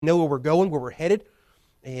know where we're going, where we're headed.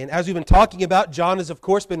 And as we've been talking about, John has, of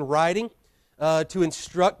course, been writing to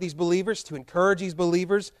instruct these believers, to encourage these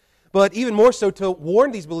believers, but even more so to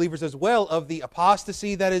warn these believers as well of the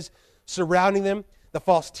apostasy that is surrounding them, the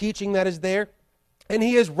false teaching that is there. And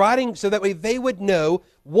he is writing so that way they would know,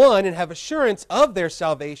 one, and have assurance of their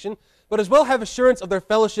salvation, but as well have assurance of their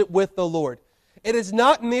fellowship with the Lord. It is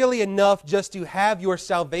not merely enough just to have your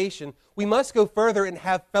salvation. We must go further and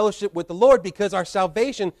have fellowship with the Lord, because our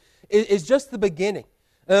salvation is just the beginning.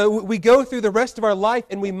 We go through the rest of our life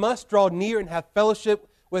and we must draw near and have fellowship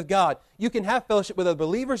with God. You can have fellowship with other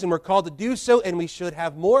believers, and we're called to do so, and we should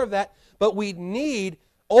have more of that, but we need,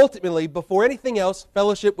 ultimately, before anything else,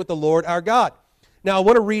 fellowship with the Lord our God. Now, I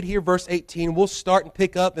want to read here verse 18. We'll start and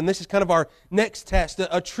pick up, and this is kind of our next test.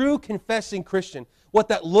 A true confessing Christian, what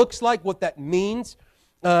that looks like, what that means,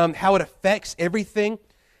 how it affects everything,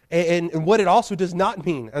 and what it also does not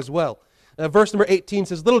mean as well. Verse number 18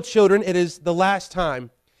 says, "Little children, it is the last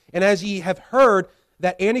time. And as ye have heard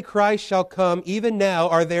that Antichrist shall come, even now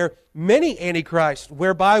are there many Antichrists,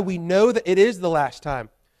 whereby we know that it is the last time.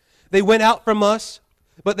 They went out from us,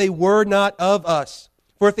 but they were not of us.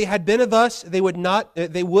 For if they had been of us, they would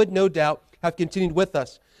no doubt have continued with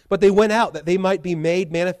us. But they went out that they might be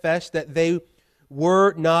made manifest that they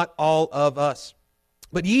were not all of us.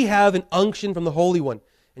 But ye have an unction from the Holy One,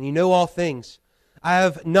 and ye know all things. I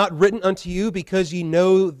have not written unto you because ye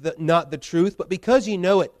know not the truth, but because ye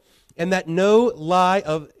know it, and that no lie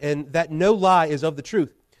is of the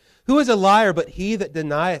truth. Who is a liar but he that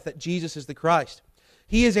denieth that Jesus is the Christ?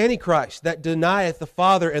 He is Antichrist, that denieth the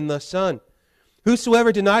Father and the Son.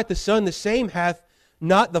 Whosoever denieth the Son, the same hath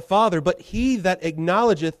not the Father, but he that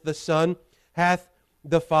acknowledgeth the Son hath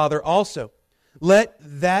the Father also. Let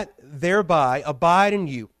that thereby abide in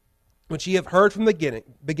you, which ye have heard from the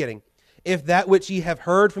beginning. If that which ye have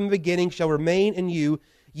heard from the beginning shall remain in you,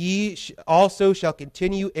 ye also shall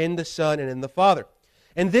continue in the Son and in the Father.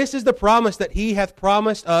 And this is the promise that he hath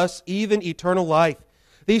promised us, even eternal life.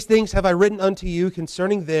 These things have I written unto you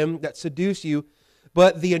concerning them that seduce you,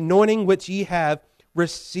 but the anointing which ye have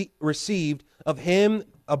received of him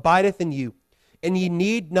abideth in you. And ye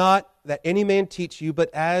need not that any man teach you,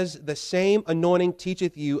 but as the same anointing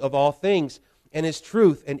teacheth you of all things, and is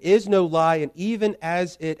truth, and is no lie, and even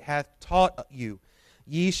as it hath taught you,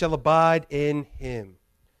 ye shall abide in him."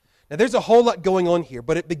 Now there's a whole lot going on here,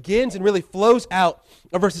 but it begins and really flows out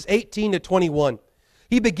of verses 18 to 21.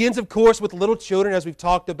 He begins, of course, with little children, as we've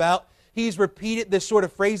talked about. He's repeated this sort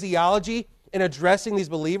of phraseology in addressing these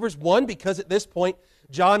believers. One, because at this point,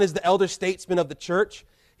 John is the elder statesman of the church.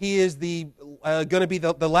 He is going to be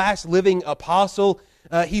the last living apostle.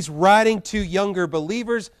 He's writing to younger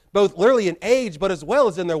believers, both literally in age, but as well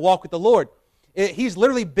as in their walk with the Lord. He's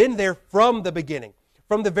literally been there from the beginning.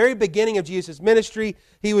 From the very beginning of Jesus' ministry,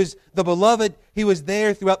 he was the beloved. He was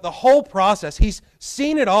there throughout the whole process. He's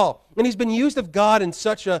seen it all. And he's been used of God in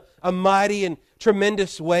such a mighty and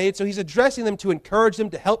tremendous way. And so he's addressing them to encourage them,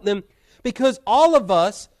 to help them. Because all of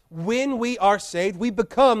us, when we are saved, we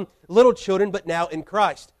become little children, but now in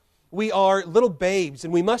Christ. We are little babes,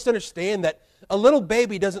 and we must understand that a little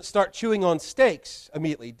baby doesn't start chewing on steaks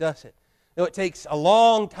immediately, does it? No, it takes a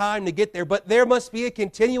long time to get there, but there must be a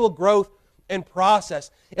continual growth and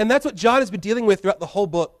process. And that's what John has been dealing with throughout the whole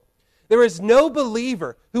book. There is no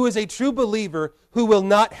believer who is a true believer who will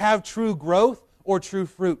not have true growth or true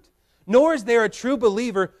fruit. Nor is there a true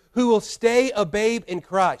believer who will stay a babe in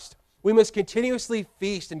Christ. We must continuously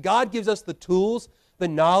feast, and God gives us the tools, the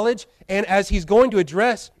knowledge, and as he's going to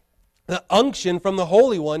address, the unction from the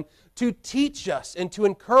Holy One to teach us and to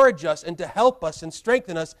encourage us and to help us and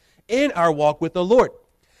strengthen us in our walk with the Lord.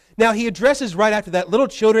 Now, he addresses right after that, little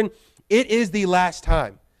children, it is the last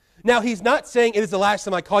time. Now, he's not saying it is the last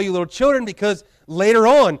time I call you little children, because later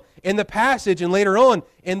on in the passage and later on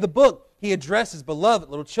in the book, he addresses beloved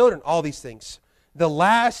little children, all these things. The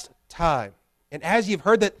last time. And as you've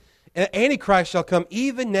heard that Antichrist shall come,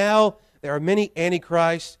 even now there are many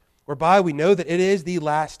Antichrists, whereby we know that it is the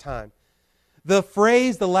last time. The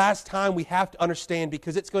phrase, the last time, we have to understand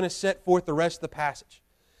because it's going to set forth the rest of the passage.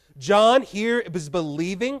 John here is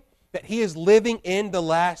believing that he is living in the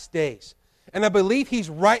last days. And I believe he's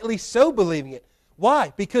rightly so believing it.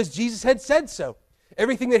 Why? Because Jesus had said so.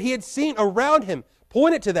 Everything that he had seen around him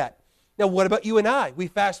pointed to that. Now, what about you and I? We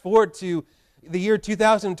fast forward to the year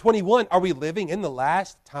 2021. Are we living in the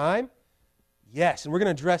last time? Yes, and we're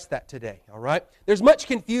going to address that today, all right? There's much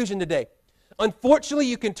confusion today. Unfortunately,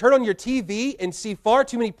 you can turn on your TV and see far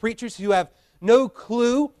too many preachers who have no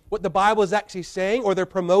clue what the Bible is actually saying, or they're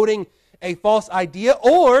promoting a false idea,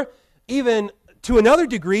 or even to another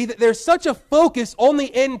degree that there's such a focus on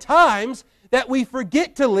the end times that we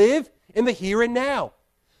forget to live in the here and now.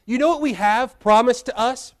 You know what we have promised to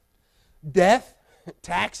us? Death,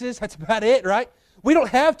 taxes, that's about it, right? We don't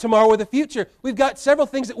have tomorrow or the future. We've got several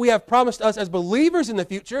things that we have promised us as believers in the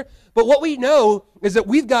future, but what we know is that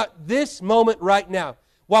we've got this moment right now.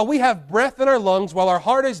 While we have breath in our lungs, while our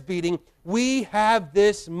heart is beating, we have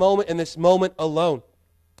this moment and this moment alone.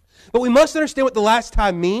 But we must understand what the last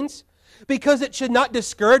time means, because it should not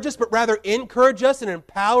discourage us, but rather encourage us and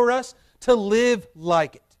empower us to live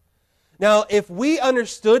like it. Now, if we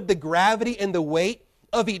understood the gravity and the weight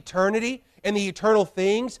of eternity and the eternal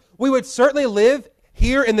things, we would certainly live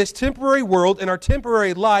here in this temporary world, in our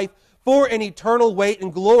temporary life, for an eternal weight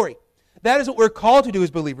and glory. That is what we're called to do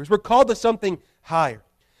as believers. We're called to something higher.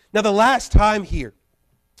 Now, the last time here,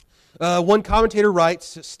 one commentator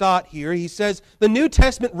writes, Stott here, he says, the New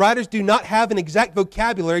Testament writers do not have an exact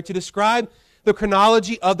vocabulary to describe the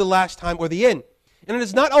chronology of the last time or the end. And it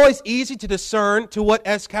is not always easy to discern to what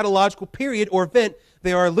eschatological period or event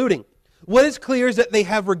they are alluding. What is clear is that they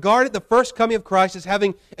have regarded the first coming of Christ as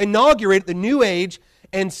having inaugurated the new age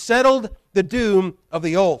and settled the doom of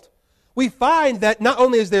the old. We find that not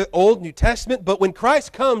only is there Old New Testament, but when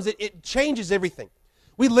Christ comes, it changes everything.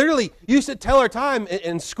 We literally used to tell our time,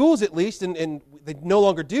 in schools at least, and they no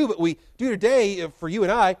longer do, but we do today for you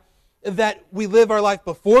and I, that we live our life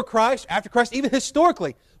before Christ, after Christ, even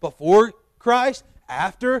historically. Before Christ,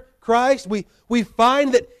 after Christ. We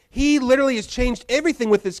find that He literally has changed everything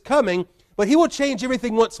with His coming, but He will change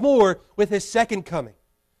everything once more with His second coming.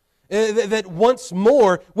 That once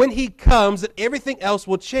more, when He comes, that everything else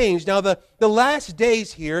will change. Now, the last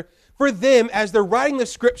days here, for them, as they're writing the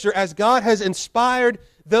Scripture, as God has inspired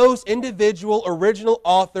those individual original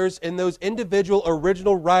authors and those individual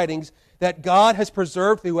original writings that God has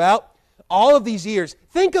preserved throughout all of these years,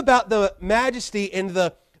 think about the majesty and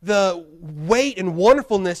the weight and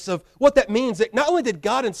wonderfulness of what that means. That not only did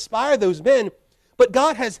God inspire those men, but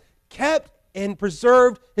God has kept and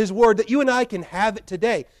preserved His Word that you and I can have it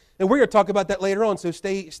today. And we're going to talk about that later on, so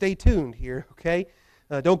stay tuned here, okay?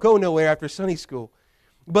 Don't go nowhere after Sunday school.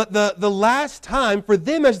 But the last time, for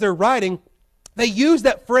them as they're writing, they use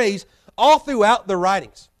that phrase all throughout the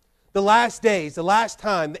writings. The last days, the last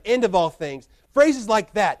time, the end of all things. Phrases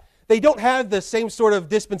like that. They don't have the same sort of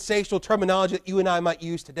dispensational terminology that you and I might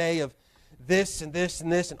use today of this and this and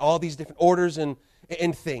this and all these different orders and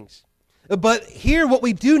things. But here what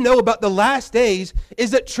we do know about the last days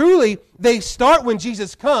is that truly they start when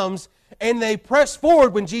Jesus comes and they press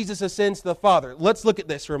forward when Jesus ascends to the Father. Let's look at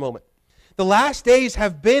this for a moment. The last days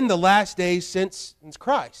have been the last days since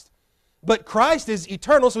Christ. But Christ is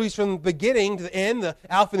eternal, so He's from the beginning to the end, the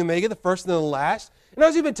Alpha and the Omega, the first and the last. And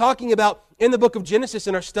as we've been talking about in the book of Genesis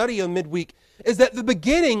in our study on midweek, is that the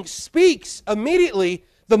beginning speaks immediately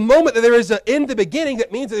the moment that there is an in the beginning,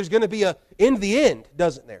 that means that there's going to be an in the end,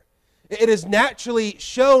 doesn't there? It is naturally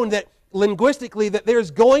shown that linguistically that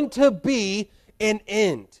there's going to be an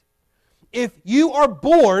end. If you are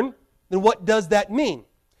born, then what does that mean?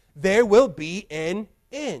 There will be an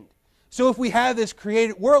end. So if we have this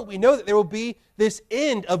created world, we know that there will be this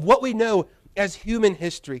end of what we know as human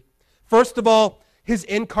history. First of all, His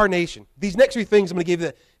incarnation. These next three things I'm going to give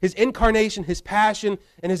you, His incarnation, His passion,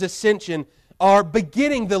 and His ascension are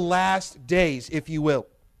beginning the last days, if you will.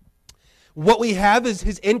 What we have is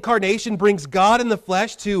His incarnation brings God in the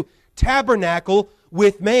flesh to tabernacle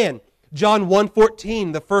with man. John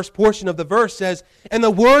 1:14, the first portion of the verse says, "And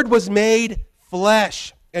the Word was made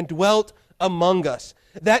flesh and dwelt among us."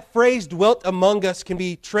 That phrase, dwelt among us, can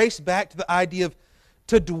be traced back to the idea of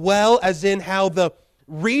to dwell, as in how the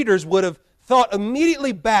readers would have thought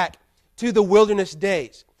immediately back to the wilderness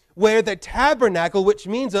days, where the tabernacle, which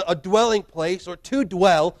means a dwelling place or to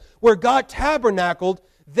dwell, where God tabernacled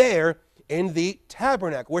there in the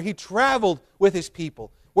tabernacle, where He traveled with His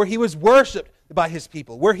people, where He was worshipped by His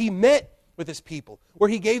people, where He met with His people, where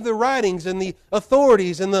He gave the writings and the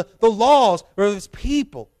authorities and the laws for His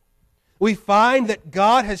people. We find that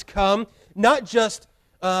God has come not just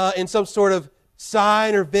in some sort of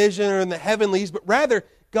sign or vision or in the heavenlies, but rather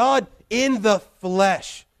God in the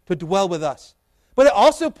flesh to dwell with us. But it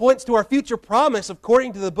also points to our future promise,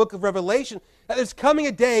 according to the book of Revelation, that there's coming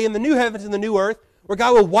a day in the new heavens and the new earth where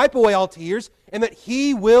God will wipe away all tears and that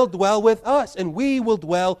He will dwell with us and we will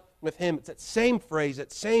dwell with Him. It's that same phrase,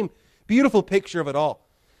 that same beautiful picture of it all.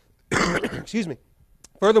 Excuse me.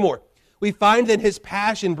 Furthermore, we find that His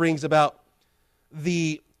passion brings about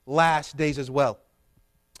the last days as well.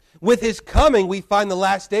 With His coming, we find the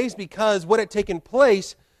last days because what had taken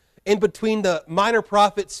place in between the minor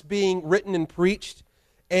prophets being written and preached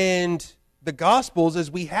and the Gospels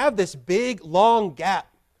is we have this big, long gap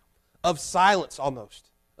of silence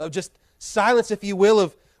almost, of just silence, if you will,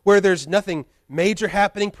 of where there's nothing major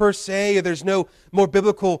happening per se, or there's no more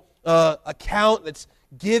biblical account that's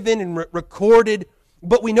given and recorded.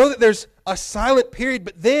 But we know that there's a silent period.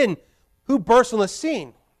 But then, who bursts on the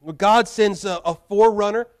scene? Well, God sends a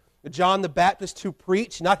forerunner, John the Baptist, to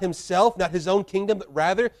preach, not himself, not his own kingdom, but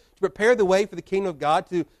rather to prepare the way for the kingdom of God,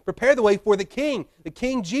 to prepare the way for the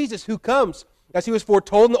King Jesus, who comes, as he was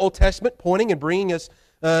foretold in the Old Testament, pointing and bringing us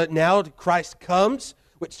now to Christ comes,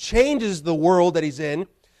 which changes the world that he's in.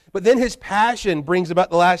 But then his passion brings about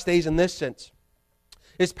the last days in this sense.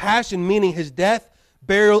 His passion meaning his death,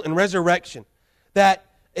 burial, and resurrection. That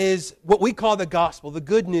is what we call the gospel, the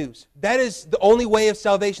good news. That is the only way of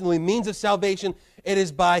salvation, the only means of salvation. It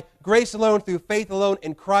is by grace alone, through faith alone,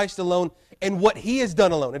 in Christ alone, and what he has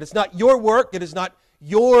done alone. It is not your work. It is not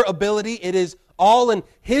your ability. It is all in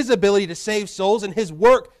his ability to save souls and his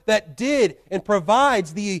work that did and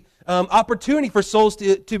provides the opportunity for souls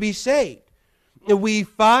to be saved. And we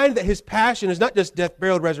find that his passion is not just death,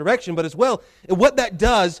 burial, and resurrection, but as well, and what that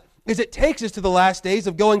does is it takes us to the last days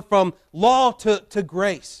of going from law to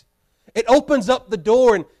grace. It opens up the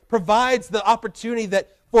door and provides the opportunity that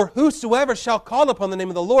for whosoever shall call upon the name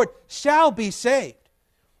of the Lord shall be saved.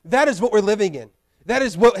 That is what we're living in. That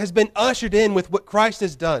is what has been ushered in with what Christ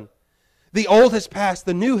has done. The old has passed,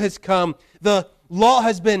 the new has come, the law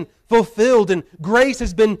has been fulfilled, and grace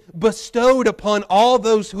has been bestowed upon all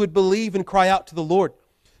those who would believe and cry out to the Lord.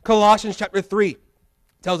 Colossians chapter 3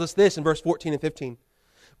 tells us this in verse 14 and 15.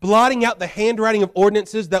 Blotting out the handwriting of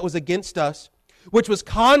ordinances that was against us, which was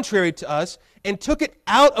contrary to us, and took it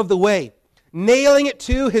out of the way, nailing it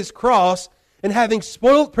to his cross, and having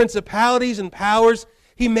spoiled principalities and powers,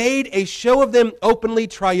 he made a show of them openly,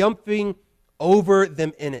 triumphing over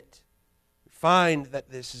them in it. We find that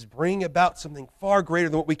this is bringing about something far greater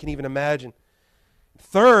than what we can even imagine.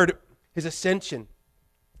 Third, his ascension.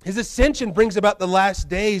 His ascension brings about the last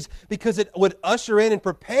days because it would usher in and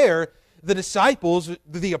prepare the disciples,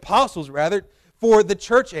 the apostles rather, for the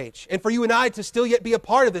church age. And for you and I to still yet be a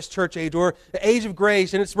part of this church age or the age of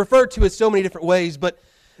grace. And it's referred to in so many different ways. But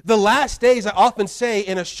the last days, I often say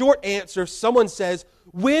in a short answer, if someone says,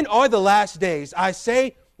 when are the last days? I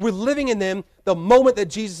say we're living in them the moment that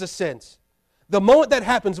Jesus ascends. The moment that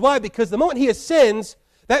happens. Why? Because the moment he ascends,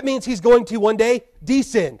 that means he's going to one day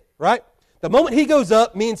descend, right? The moment he goes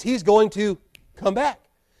up means he's going to come back.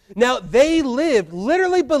 Now, they lived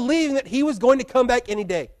literally believing that he was going to come back any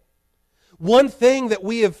day. One thing that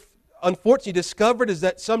we have unfortunately discovered is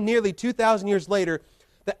that some nearly 2,000 years later,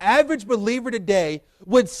 the average believer today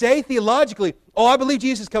would say theologically, oh, I believe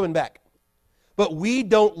Jesus is coming back. But we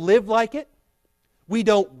don't live like it. We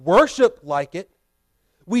don't worship like it.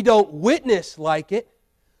 We don't witness like it.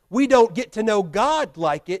 We don't get to know God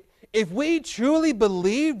like it. If we truly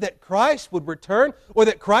believed that Christ would return, or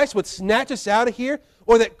that Christ would snatch us out of here,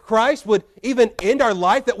 or that Christ would even end our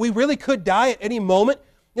life, that we really could die at any moment,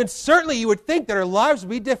 then certainly you would think that our lives would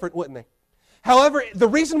be different, wouldn't they? However, the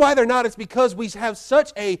reason why they're not is because we have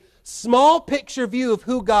such a small picture view of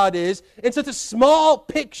who God is and such a small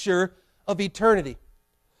picture of eternity.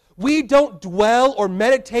 We don't dwell or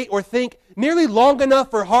meditate or think nearly long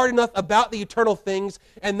enough or hard enough about the eternal things,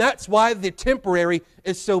 and that's why the temporary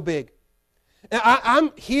is so big. Now,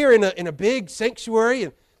 I'm here in a big sanctuary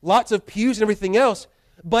and lots of pews and everything else,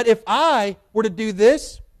 but if I were to do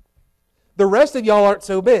this, the rest of y'all aren't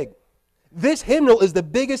so big. This hymnal is the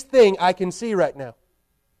biggest thing I can see right now.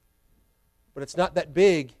 But it's not that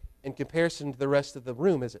big in comparison to the rest of the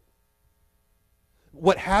room, is it?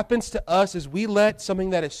 What happens to us is we let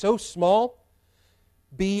something that is so small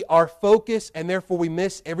be our focus, and therefore we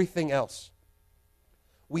miss everything else.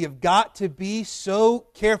 We have got to be so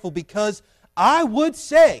careful, because I would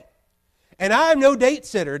say, and I am no date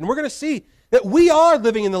setter, and we're going to see that we are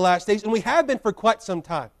living in the last days, and we have been for quite some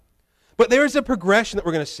time. But there is a progression that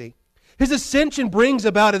we're going to see. His ascension brings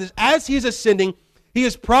about it. As he is ascending, he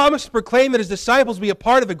has promised to proclaim that his disciples will be a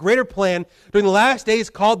part of a greater plan during the last days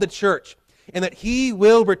called the church, and that he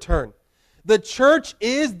will return. The church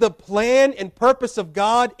is the plan and purpose of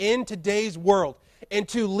God in today's world. And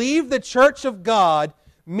to leave the church of God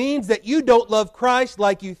means that you don't love Christ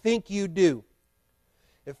like you think you do.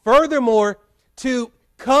 And furthermore, to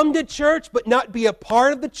come to church but not be a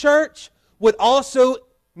part of the church would also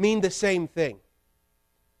mean the same thing.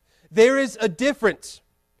 There is a difference.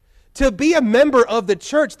 To be a member of the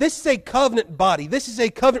church, this is a covenant body. This is a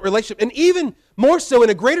covenant relationship. And even more so in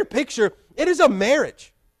a greater picture, it is a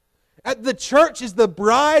marriage. The church is the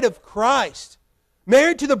bride of Christ,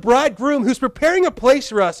 married to the bridegroom who's preparing a place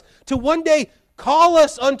for us to one day call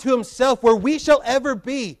us unto himself where we shall ever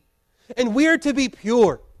be. And we are to be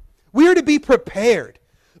pure. We are to be prepared.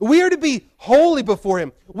 We are to be holy before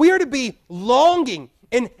Him. We are to be longing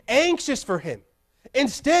and anxious for Him.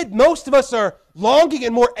 Instead, most of us are longing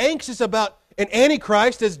and more anxious about an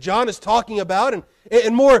Antichrist, as John is talking about,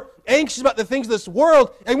 and more anxious about the things of this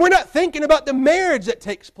world, and we're not thinking about the marriage that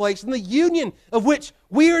takes place and the union of which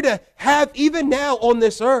we are to have even now on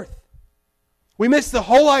this earth. We miss the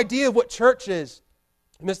whole idea of what church is.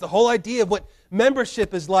 We miss the whole idea of what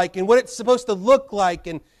membership is like and what it's supposed to look like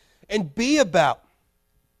and be about,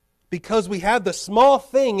 because we have the small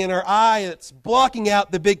thing in our eye that's blocking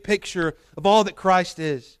out the big picture of all that Christ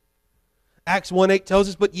is. Acts 1:8 tells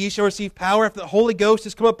us, "But ye shall receive power after the Holy Ghost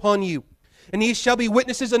is come upon you. And ye shall be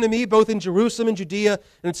witnesses unto me both in Jerusalem and Judea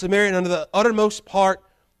and in Samaria and unto the uttermost part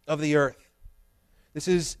of the earth." This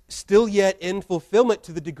is still yet in fulfillment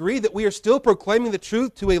to the degree that we are still proclaiming the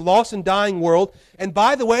truth to a lost and dying world. And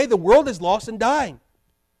by the way, the world is lost and dying.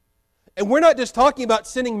 And we're not just talking about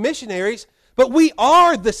sending missionaries, but we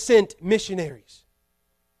are the sent missionaries.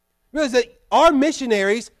 Realize that our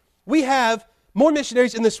missionaries, we have more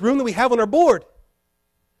missionaries in this room than we have on our board.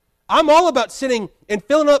 I'm all about sitting and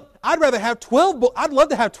filling up. I'd love to have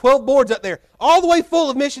 12 boards out there, all the way full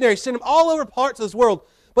of missionaries, send them all over parts of this world.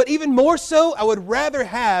 But even more so, I would rather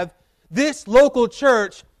have this local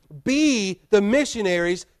church be the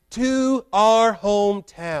missionaries to our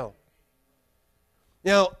hometown.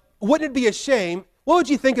 Now, wouldn't it be a shame? What would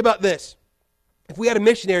you think about this? If we had a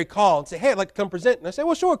missionary call and say, "Hey, I'd like to come present." And I say,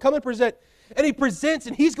 "Well, sure, come and present." And he presents,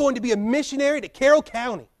 and he's going to be a missionary to Carroll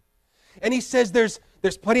County. And he says there's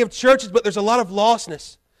plenty of churches, but there's a lot of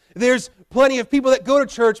lostness. There's plenty of people that go to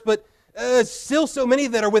church, but still so many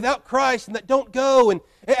that are without Christ and that don't go. And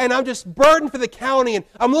I'm just burdened for the county, and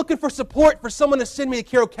I'm looking for support for someone to send me to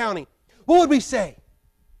Carroll County. What would we say?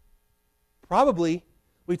 Probably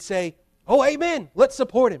we'd say, "Oh, amen, let's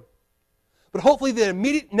support him." But hopefully the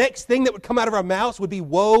immediate next thing that would come out of our mouths would be,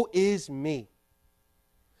 "Woe is me."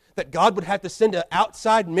 That God would have to send an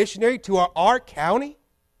outside missionary to our county?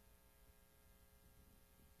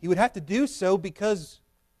 He would have to do so because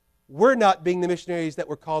we're not being the missionaries that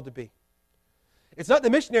we're called to be. It's not the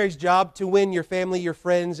missionary's job to win your family, your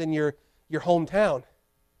friends, and your hometown.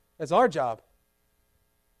 That's our job.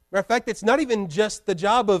 Matter of fact, it's not even just the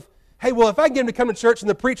job of, "Hey, well, if I can get him to come to church and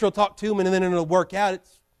the preacher will talk to him and then it'll work out."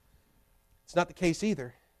 It's not the case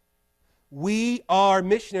either. We are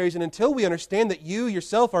missionaries, and until we understand that you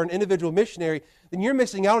yourself are an individual missionary, then you're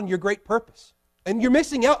missing out on your great purpose. And you're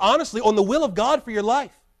missing out, honestly, on the will of God for your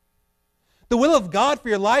life. The will of God for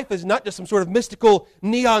your life is not just some sort of mystical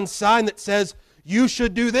neon sign that says, "You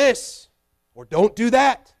should do this," or "Don't do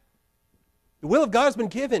that." The will of God has been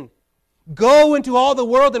given. Go into all the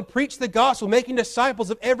world and preach the gospel, making disciples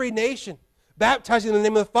of every nation, baptizing in the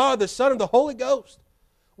name of the Father, the Son, and the Holy Ghost.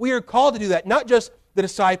 We are called to do that, not just the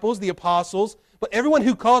disciples, the apostles, but everyone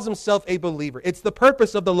who calls himself a believer. It's the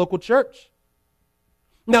purpose of the local church.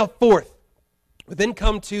 Now, fourth, we then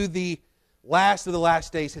come to the last of the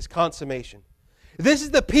last days, His consummation. This is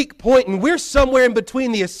the peak point, and we're somewhere in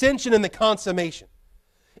between the ascension and the consummation.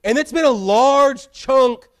 And it's been a large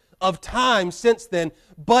chunk of time since then,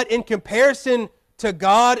 but in comparison to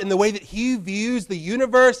God and the way that He views the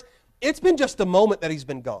universe, it's been just a moment that He's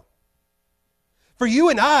been gone. For you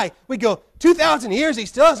and I, we go, 2,000 years, He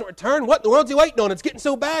still hasn't returned. What in the world's He waiting on? It's getting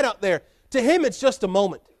so bad out there. To Him, it's just a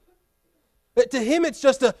moment. To Him, it's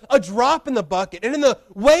just a drop in the bucket. And in the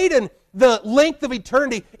weight and the length of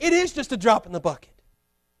eternity, it is just a drop in the bucket.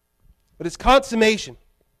 But it's consummation.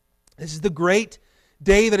 This is the great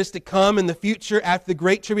day that is to come in the future after the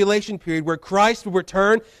great tribulation period, where Christ will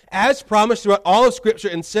return as promised throughout all of Scripture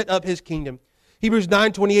and set up His kingdom. Hebrews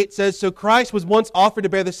 9:28 says, "So Christ was once offered to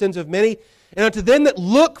bear the sins of many, and unto them that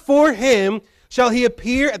look for Him shall He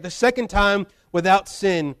appear at the second time without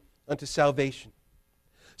sin unto salvation."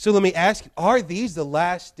 So let me ask you, are these the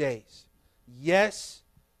last days? Yes,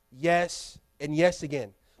 yes, and yes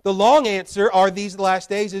again. The long answer, are these the last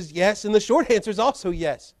days, is yes, and the short answer is also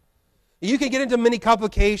yes. You can get into many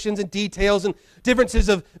complications and details and differences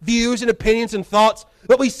of views and opinions and thoughts,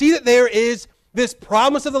 but we see that there is this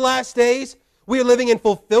promise of the last days. We are living in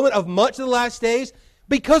fulfillment of much of the last days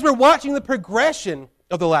because we're watching the progression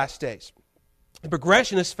of the last days. The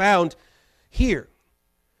progression is found here.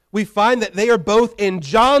 We find that they are both in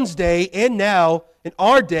John's day and now in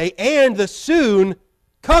our day and the soon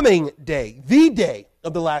coming day, the day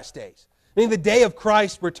of the last days, meaning the day of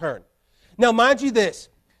Christ's return. Now, mind you this,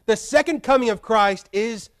 the second coming of Christ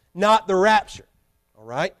is not the rapture, all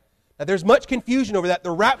right? Now, there's much confusion over that.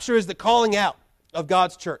 The rapture is the calling out of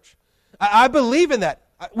God's church. I believe in that.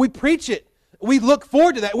 We preach it. We look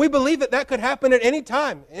forward to that. We believe that that could happen at any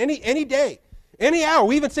time, any day, any hour.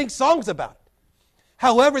 We even sing songs about it.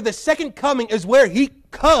 However, the second coming is where he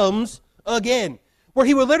comes again, where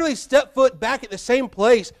he will literally step foot back at the same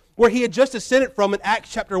place where he had just ascended from in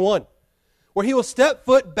Acts chapter 1, where he will step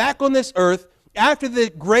foot back on this earth after the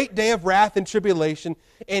great day of wrath and tribulation,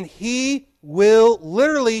 and he will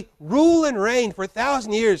literally rule and reign for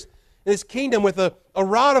 1,000 years in his kingdom with a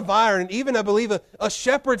rod of iron and even, I believe, a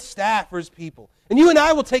shepherd's staff for his people. And you and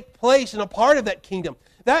I will take place in a part of that kingdom.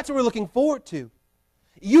 That's what we're looking forward to.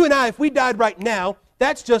 You and I, if we died right now,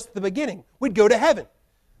 that's just the beginning. We'd go to heaven.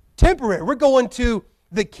 Temporary. We're going to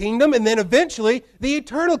the kingdom and then eventually the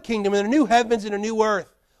eternal kingdom and a new heavens and a new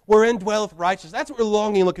earth wherein dwelleth righteousness. That's what we're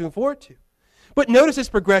longing and looking forward to. But notice this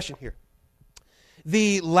progression here.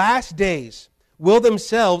 The last days will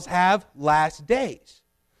themselves have last days.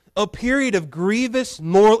 A period of grievous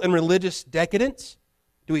moral and religious decadence.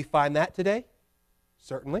 Do we find that today?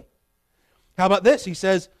 Certainly. How about this? He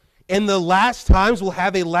says, "In the last times will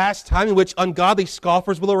have a last time in which ungodly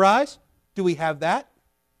scoffers will arise." Do we have that?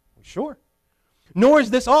 Sure. Nor is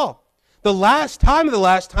this all. The last time of the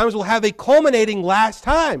last times will have a culminating last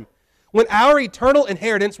time when our eternal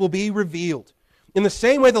inheritance will be revealed. In the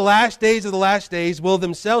same way, the last days of the last days will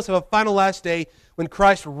themselves have a final last day when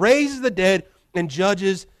Christ raises the dead and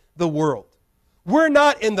judges the world. We're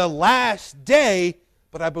not in the last day,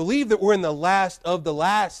 but I believe that we're in the last of the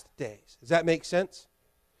last days. Does that make sense?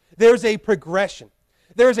 There's a progression.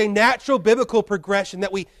 There's a natural biblical progression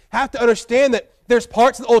that we have to understand, that there's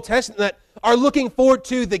parts of the Old Testament that are looking forward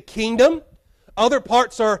to the kingdom. Other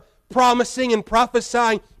parts are promising and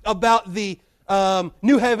prophesying about the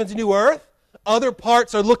new heavens and new earth. Other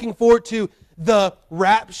parts are looking forward to the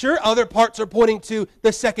rapture. Other parts are pointing to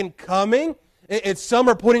the second coming. And some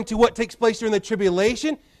are pointing to what takes place during the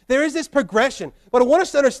tribulation. There is this progression. But I want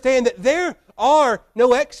us to understand that there are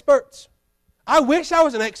no experts. I wish I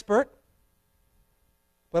was an expert,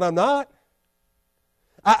 but I'm not.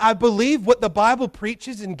 I believe what the Bible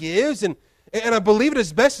preaches and gives, and I believe it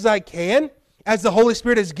as best as I can, as the Holy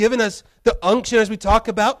Spirit has given us the unction as we talk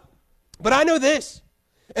about. But I know this.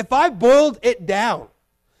 If I boiled it down,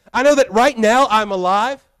 I know that right now I'm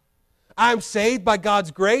alive. I'm saved by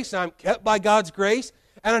God's grace. I'm kept by God's grace.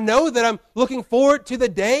 And I know that I'm looking forward to the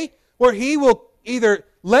day where He will either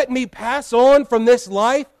let me pass on from this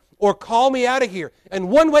life or call me out of here in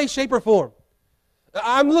one way, shape, or form.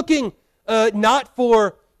 I'm looking not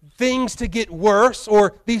for things to get worse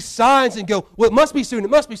or these signs and go, well, it must be soon, it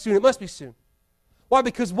must be soon, it must be soon. Why?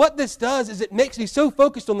 Because what this does is it makes me so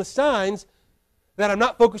focused on the signs that I'm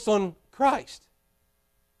not focused on Christ.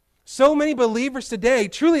 So many believers today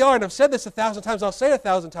truly are, and I've said this 1,000 times, I'll say it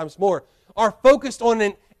 1,000 times more, are focused on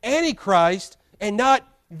an antichrist and not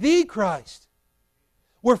the Christ.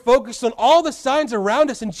 We're focused on all the signs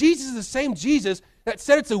around us, and Jesus is the same Jesus that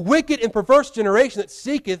said it's a wicked and perverse generation that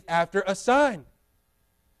seeketh after a sign.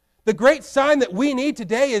 The great sign that we need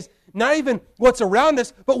today is not even what's around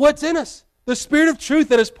us, but what's in us. The Spirit of truth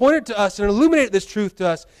that has pointed to us and illuminated this truth to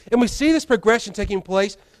us. And we see this progression taking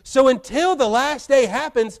place. So until the last day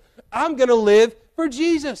happens, I'm going to live for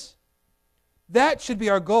Jesus. That should be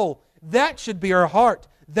our goal. That should be our heart.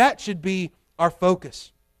 That should be our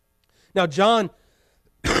focus. Now, John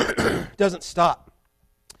doesn't stop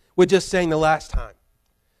with just saying the last time.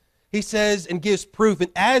 He says and gives proof,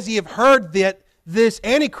 "And as ye have heard that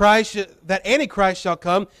Antichrist shall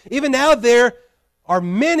come, even now there are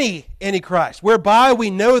many Antichrists, whereby we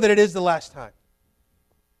know that it is the last time."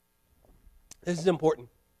 This is important.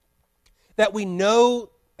 That we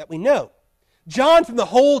know that we know. John, from the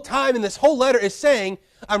whole time in this whole letter, is saying,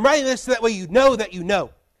 I'm writing this so that way you know that you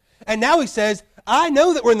know. And now he says, I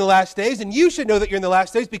know that we're in the last days, and you should know that you're in the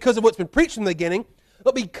last days because of what's been preached from the beginning,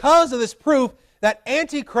 but because of this proof that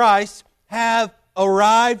Antichrists have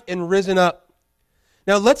arrived and risen up.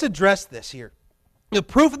 Now let's address this here. The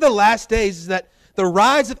proof of the last days is that the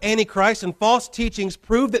rise of Antichrist and false teachings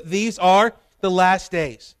prove that these are the last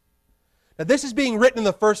days. Now this is being written in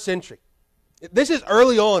the first century. This is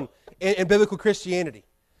early on in biblical Christianity.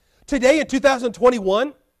 Today in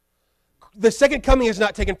 2021, the second coming has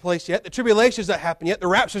not taken place yet. The tribulation has not happened yet. The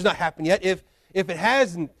rapture has not happened yet. If it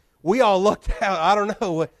has, and we all looked out, I don't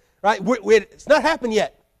know, right? It's not happened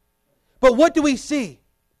yet. But what do we see?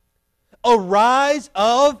 A rise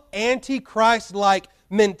of Antichrist-like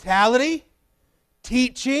mentality,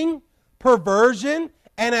 teaching, perversion,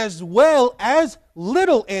 and as well as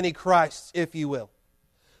little Antichrists, if you will.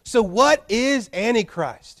 So what is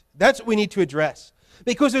Antichrist? That's what we need to address.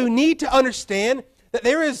 Because we need to understand that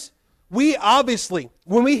we obviously,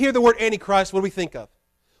 when we hear the word Antichrist, what do we think of?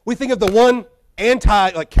 We think of the one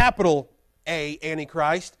capital A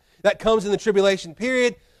Antichrist that comes in the tribulation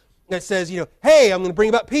period. that says, hey, I'm going to bring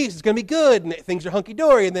about peace. It's going to be good. And things are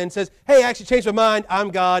hunky-dory. And then says, hey, I actually changed my mind. I'm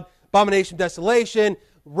God. Abomination, desolation,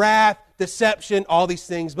 wrath, deception, all these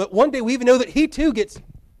things. But one day we even know that he too gets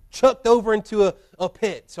chucked over into a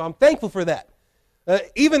pit. So I'm thankful for that.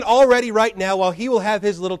 Even already right now, while he will have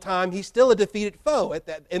his little time, he's still a defeated foe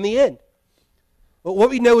in the end. But what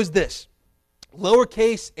we know is this: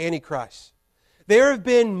 lowercase Antichrist. There have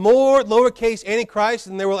been more lowercase Antichrists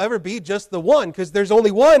than there will ever be just the one, because there's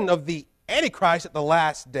only one of the Antichrist at the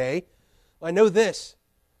last day. I know this: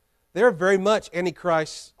 there are very much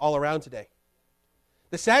Antichrists all around today.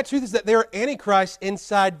 The sad truth is that there are Antichrists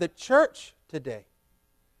inside the church today.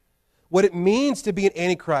 What it means to be an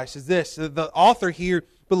Antichrist is this: the author here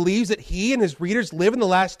believes that he and his readers live in the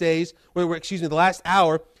last days, the last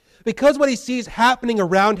hour, because what he sees happening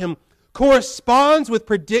around him corresponds with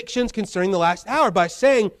predictions concerning the last hour by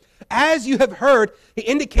saying, as you have heard, he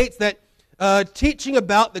indicates that teaching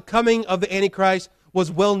about the coming of the Antichrist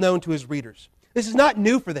was well known to his readers. This is not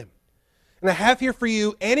new for them. And I have here for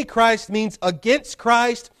you, Antichrist means against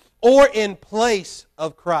Christ or in place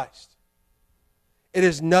of Christ. It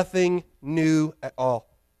is nothing new at all.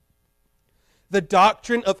 The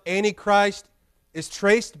doctrine of Antichrist is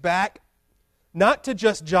traced back not to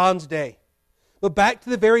just John's day, but back to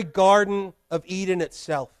the very Garden of Eden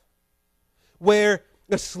itself, where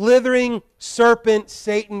the slithering serpent,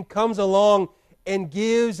 Satan, comes along and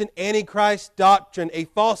gives an Antichrist doctrine, a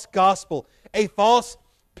false gospel, a false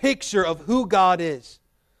picture of who God is,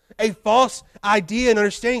 a false idea and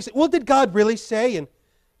understanding. Well, did God really say? And,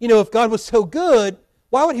 if God was so good,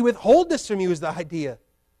 why would he withhold this from you is the idea.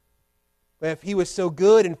 If he was so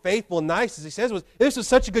good and faithful and nice, as he says, this was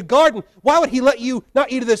such a good garden, why would he let you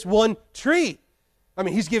not eat of this one tree?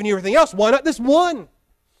 He's given you everything else. Why not this one?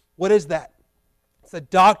 What is that? It's the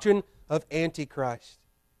doctrine of Antichrist.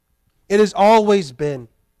 It has always been.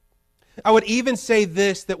 I would even say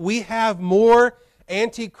this, that we have more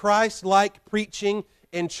Antichrist-like preaching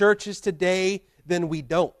in churches today than we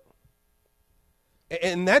don't.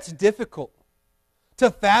 And that's difficult to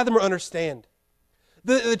fathom or understand.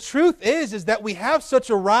 The truth is that we have such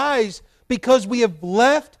a rise because we have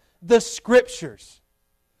left the Scriptures.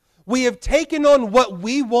 We have taken on what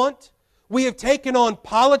we want. We have taken on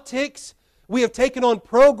politics. We have taken on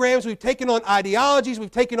programs. We've taken on ideologies. We've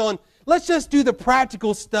taken on, let's just do the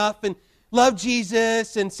practical stuff and love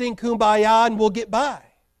Jesus and sing Kumbaya and we'll get by.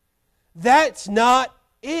 That's not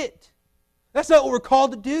it. That's not what we're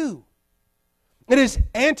called to do. It is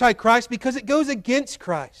Antichrist because it goes against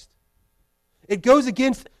Christ. It goes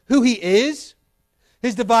against who He is,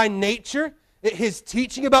 His divine nature, His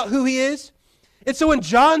teaching about who He is. And so in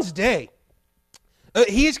John's day,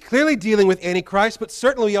 he is clearly dealing with Antichrist, but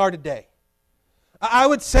certainly we are today. I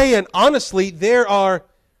would say, and honestly, there are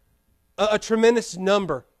a tremendous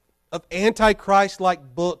number of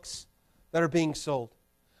Antichrist-like books that are being sold.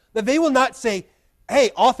 Now, they will not say, hey,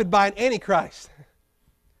 authored by an Antichrist.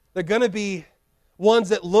 They're going to be ones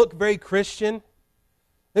that look very Christian,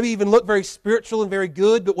 maybe even look very spiritual and very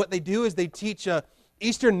good, but what they do is they teach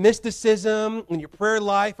Eastern mysticism in your prayer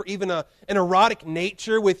life, or even an erotic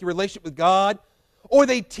nature with your relationship with God. Or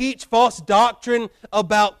they teach false doctrine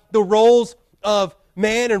about the roles of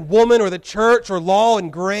man and woman, or the church, or law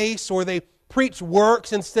and grace, or they preach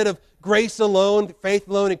works instead of grace alone, faith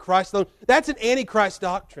alone, and Christ alone. That's an Antichrist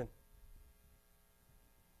doctrine.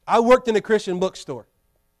 I worked in a Christian bookstore.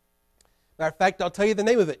 Matter of fact, I'll tell you the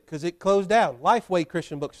name of it because it closed down. Lifeway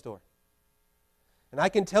Christian Bookstore. And I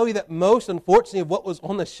can tell you that most, unfortunately, of what was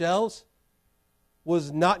on the shelves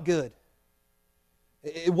was not good.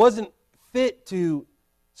 It wasn't fit to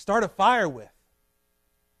start a fire with.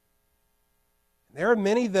 There are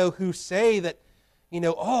many, though, who say that,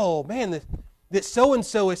 oh, man, that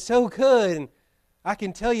so-and-so is so good. And I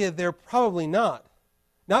can tell you they're probably not.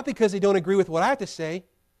 Not because they don't agree with what I have to say,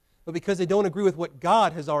 but because they don't agree with what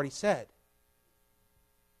God has already said.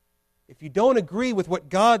 If you don't agree with what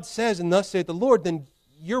God says, and thus saith the Lord, then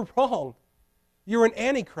you're wrong. You're an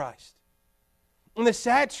Antichrist. And the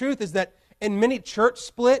sad truth is that in many church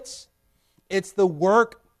splits, it's the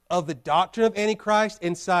work of the doctrine of Antichrist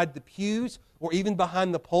inside the pews or even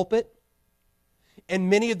behind the pulpit. In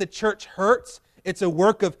many of the church hurts, it's a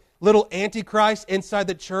work of little Antichrists inside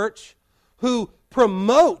the church who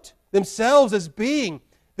promote themselves as being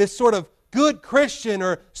this sort of good Christian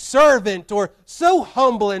or servant or so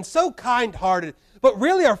humble and so kind-hearted, but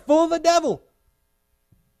really are full of the devil.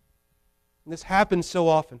 And this happens so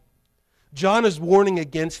often. John is warning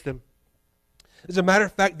against them. As a matter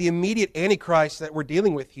of fact, the immediate Antichrist that we're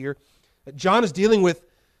dealing with here, John is dealing with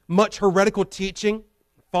much heretical teaching,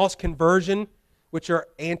 false conversion, which are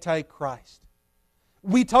anti-Christ.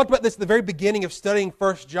 We talked about this at the very beginning of studying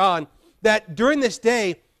 1 John, that during this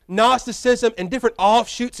day, Gnosticism and different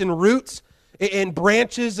offshoots and roots and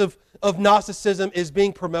branches of Gnosticism is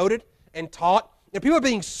being promoted and taught, and people are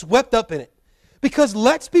being swept up in it. Because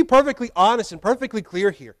let's be perfectly honest and perfectly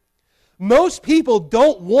clear here. Most people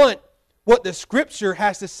don't want what the Scripture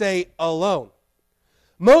has to say alone.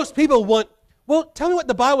 Most people want, well, tell me what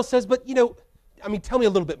the Bible says, but tell me a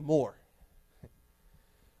little bit more.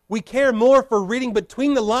 We care more for reading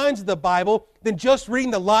between the lines of the Bible than just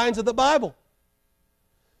reading the lines of the Bible.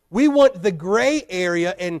 We want the gray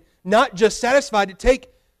area and not just satisfied to take,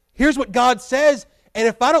 here's what God says, and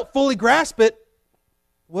if I don't fully grasp it,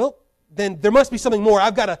 well, then there must be something more.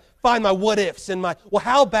 I've got to find my what-ifs and my well,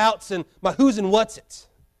 how-abouts and my who's and what's-its.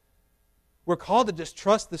 We're called to just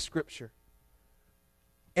trust the Scripture.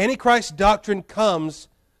 Antichrist doctrine comes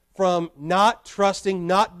from not trusting,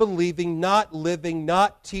 not believing, not living,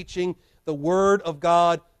 not teaching the Word of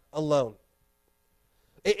God alone.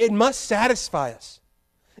 It must satisfy us.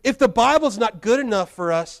 If the Bible's not good enough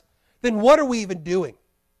for us, then what are we even doing?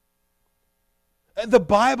 The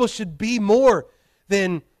Bible should be more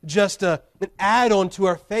than just an add-on to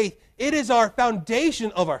our faith. It is our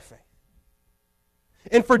foundation of our faith.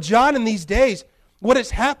 And for John in these days, what is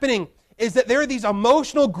happening is that there are these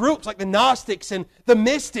emotional groups like the Gnostics and the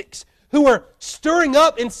mystics who are stirring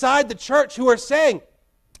up inside the church who are saying,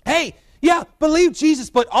 hey, yeah, believe Jesus,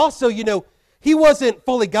 but also, he wasn't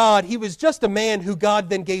fully God. He was just a man who God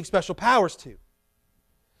then gave special powers to.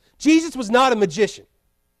 Jesus was not a magician.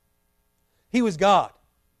 He was God,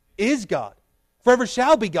 is God, forever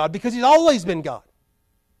shall be God, because He's always been God.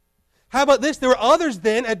 How about this? There were others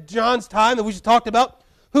then at John's time that we just talked about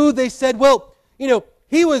who they said, well,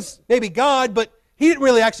 he was maybe God, but He didn't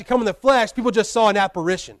really actually come in the flesh. People just saw an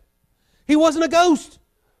apparition. He wasn't a ghost.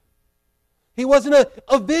 He wasn't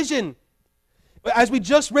a vision. As we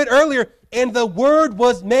just read earlier, and the Word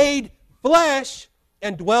was made flesh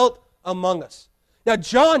and dwelt among us. Now,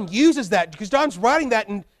 John uses that because John's writing that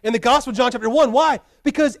in the Gospel of John chapter 1. Why?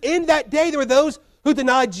 Because in that day there were those who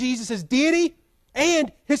denied Jesus' deity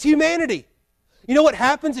and His humanity. You know what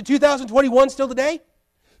happens in 2021 still today?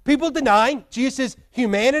 People denying Jesus'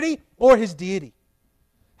 humanity or His deity.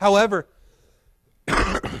 However,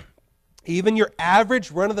 even your average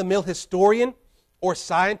run-of-the-mill historian or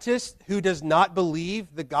scientist who does not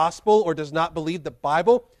believe the gospel or does not believe the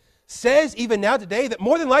Bible says even now today that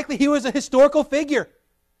more than likely He was a historical figure.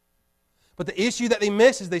 But the issue that they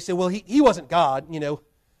miss is they say, well, he wasn't God,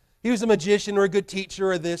 He was a magician or a good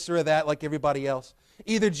teacher or this or that like everybody else.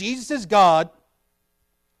 Either Jesus is God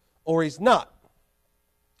or He's not.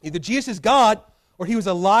 Either Jesus is God or He was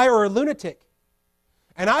a liar or a lunatic.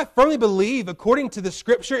 And I firmly believe, according to the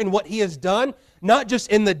Scripture and what He has done, not just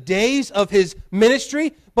in the days of His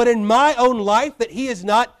ministry, but in my own life, that He is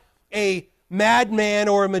not a madman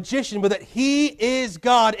or a magician, but that He is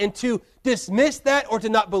God. And to dismiss that or to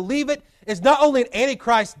not believe it is not only an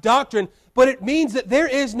Antichrist doctrine, but it means that there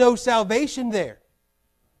is no salvation there.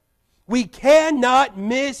 We cannot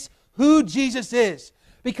miss who Jesus is.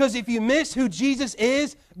 Because if you miss who Jesus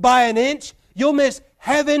is by an inch, you'll miss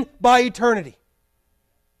heaven by eternity.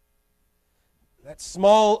 That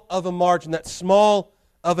small of a margin, that small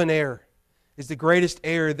of an error is the greatest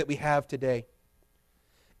error that we have today.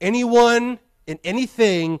 Anyone and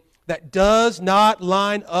anything that does not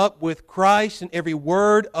line up with Christ and every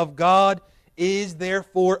word of God is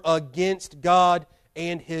therefore against God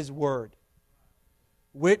and His Word.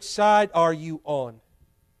 Which side are you on?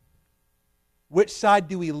 Which side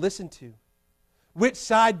do we listen to? Which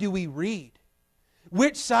side do we read?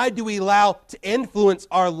 Which side do we allow to influence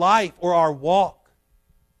our life or our walk?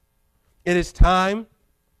 It is time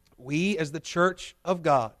we, as the church of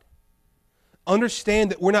God,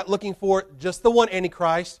 understand that we're not looking for just the one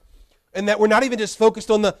Antichrist, and that we're not even just focused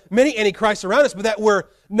on the many Antichrists around us, but that we're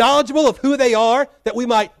knowledgeable of who they are, that we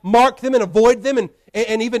might mark them and avoid them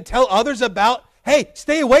and even tell others about, hey,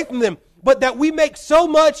 stay away from them. But that we make so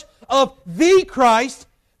much of the Christ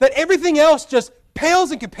that everything else just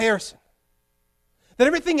pales in comparison. That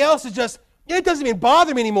everything else is just, it doesn't even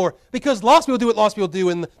bother me anymore because lost people do what lost people do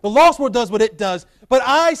and the lost world does what it does. But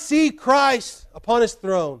I see Christ upon His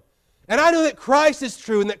throne. And I know that Christ is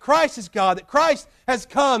true and that Christ is God, that Christ has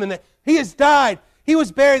come and that He has died, He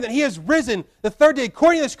was buried, that He has risen the third day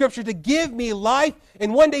according to the Scripture to give me life.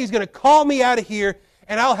 And one day He's going to call me out of here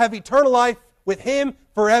and I'll have eternal life with Him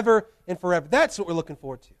forever and forever. That's what we're looking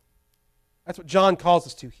forward to. That's what John calls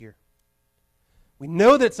us to here. We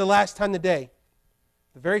know that it's the last time today.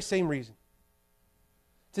 The very same reason.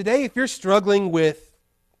 Today, if you're struggling with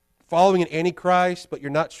following an Antichrist, but you're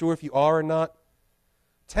not sure if you are or not,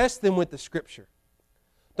 test them with the Scripture.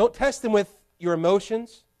 Don't test them with your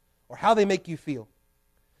emotions or how they make you feel.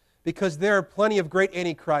 Because there are plenty of great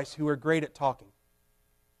antichrists who are great at talking.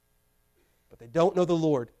 But they don't know the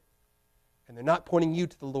Lord. And they're not pointing you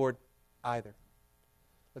to the Lord either.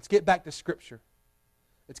 Let's get back to Scripture.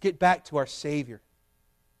 Let's get back to our Savior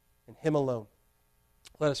and Him alone.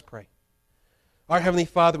 Let us pray. Our Heavenly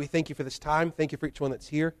Father, we thank you for this time. Thank you for each one that's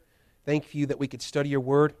here. Thank you that we could study your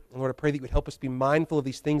Word. And Lord, I pray that you would help us be mindful of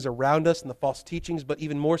these things around us and the false teachings, but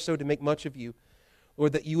even more so to make much of you.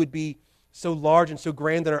 Lord, that you would be so large and so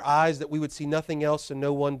grand in our eyes that we would see nothing else and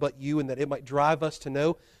no one but you, and that it might drive us to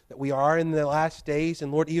know that we are in the last days.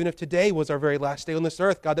 And Lord, even if today was our very last day on this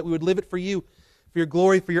earth, God, that we would live it for you, for your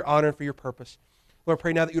glory, for your honor, and for your purpose. Lord, I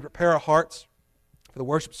pray now that you would prepare our hearts for the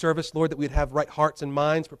worship service, Lord, that we would have right hearts and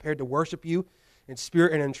minds prepared to worship you in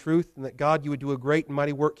spirit and in truth, and that, God, you would do a great and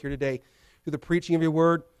mighty work here today through the preaching of your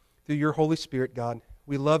word, through your Holy Spirit, God.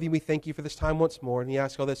 We love you. We thank you for this time once more, and we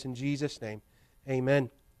ask all this in Jesus' name. Amen.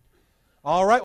 All right.